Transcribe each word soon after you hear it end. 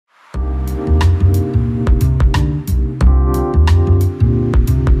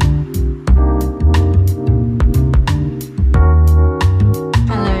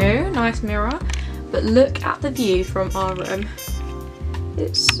look at the view from our room.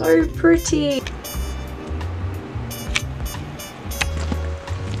 It's so pretty.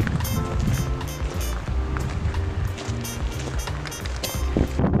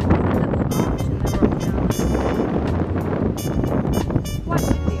 Quite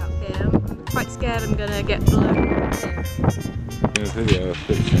windy up here. I'm quite scared I'm gonna get blown. Video.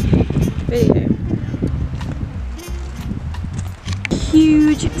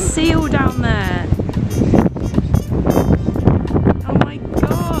 Huge seal down there. Oh my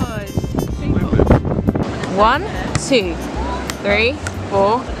god. 1, 2, 3,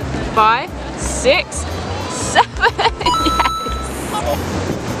 4, 5, 6, 7. Yes.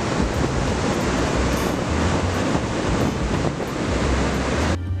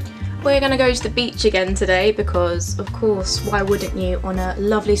 We're gonna go to the beach again today because, of course, why wouldn't you on a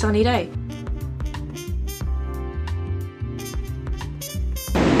lovely sunny day?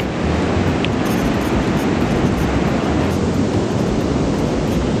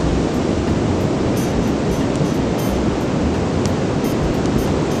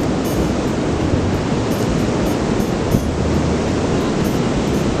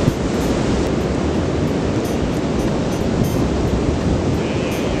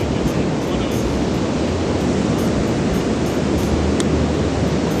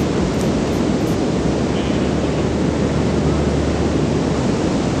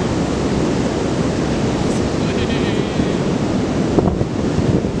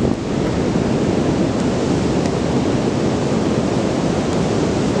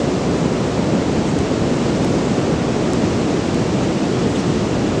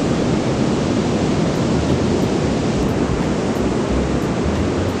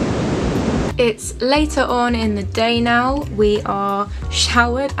 It's later on in the day now. We are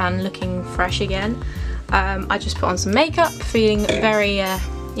showered and looking fresh again. I just put on some makeup, feeling very,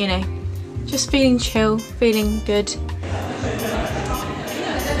 you know, just feeling chill, feeling good.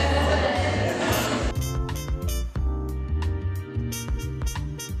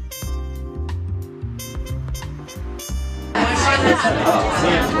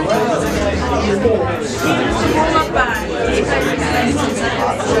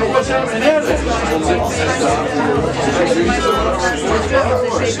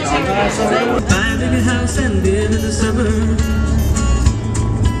 Finding a house and live in the summer.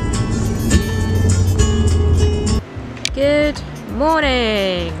 Good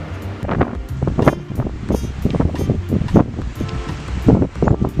morning.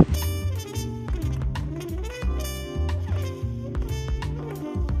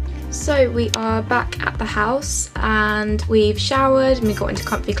 So we are back at the house and we've showered and we got into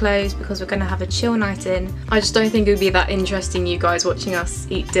comfy clothes because we're going to have a chill night in. I just don't think it would be that interesting, you guys watching us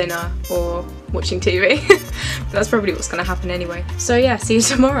eat dinner or watching TV. But that's probably what's going to happen anyway. So yeah, see you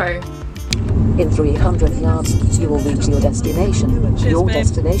tomorrow. In 300 yards, you will reach your destination. Cheers, Your babe.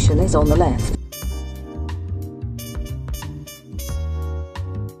 destination is on the left.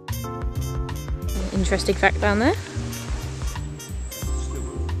 Interesting fact down there.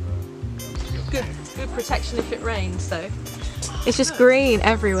 Good protection if it rains though. It's just green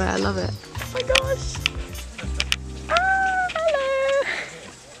everywhere, I love it. Oh my gosh. Ah, hello.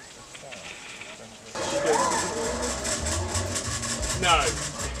 No.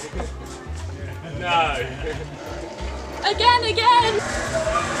 No. Again!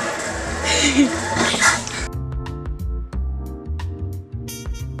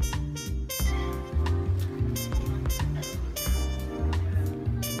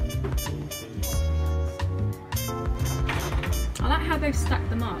 I like how they've stacked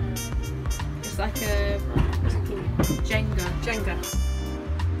them up. It's like a, what's it called? Jenga.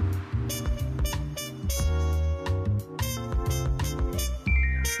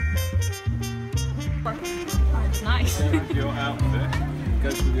 Oh, it's nice. Your outfit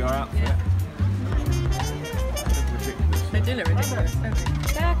goes with your outfit. Yeah. Ridiculous. They do look ridiculous, don't they?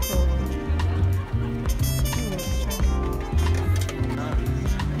 They're cool.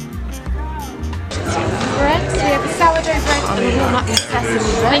 Bread, so we have a sourdough bread and a walnut and sesame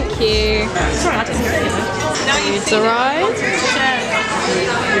bread. Thank you. It's alright.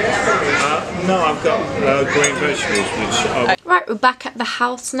 No, I've got green vegetables, which Right, we're back at the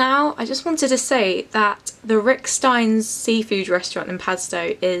house now. I just wanted to say that the Rick Stein's seafood restaurant in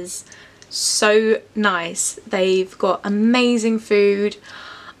Padstow is so nice. They've got amazing food.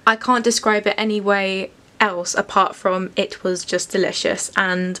 I can't describe it any way else apart from it was just delicious,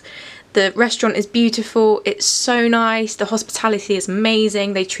 and the restaurant is beautiful. It's so nice. The hospitality is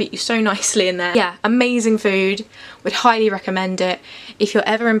amazing. They treat you so nicely in there. Yeah, amazing food. Would highly recommend it. If you're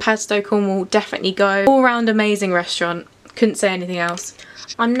ever in Padstow, Cornwall, definitely go. All round amazing restaurant. couldn't say anything else.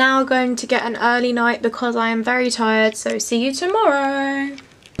 I'm now going to get an early night because I am very tired, so see you tomorrow.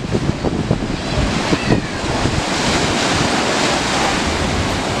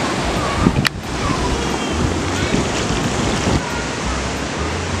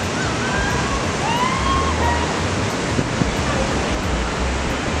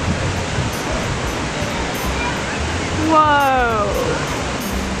 Whoa.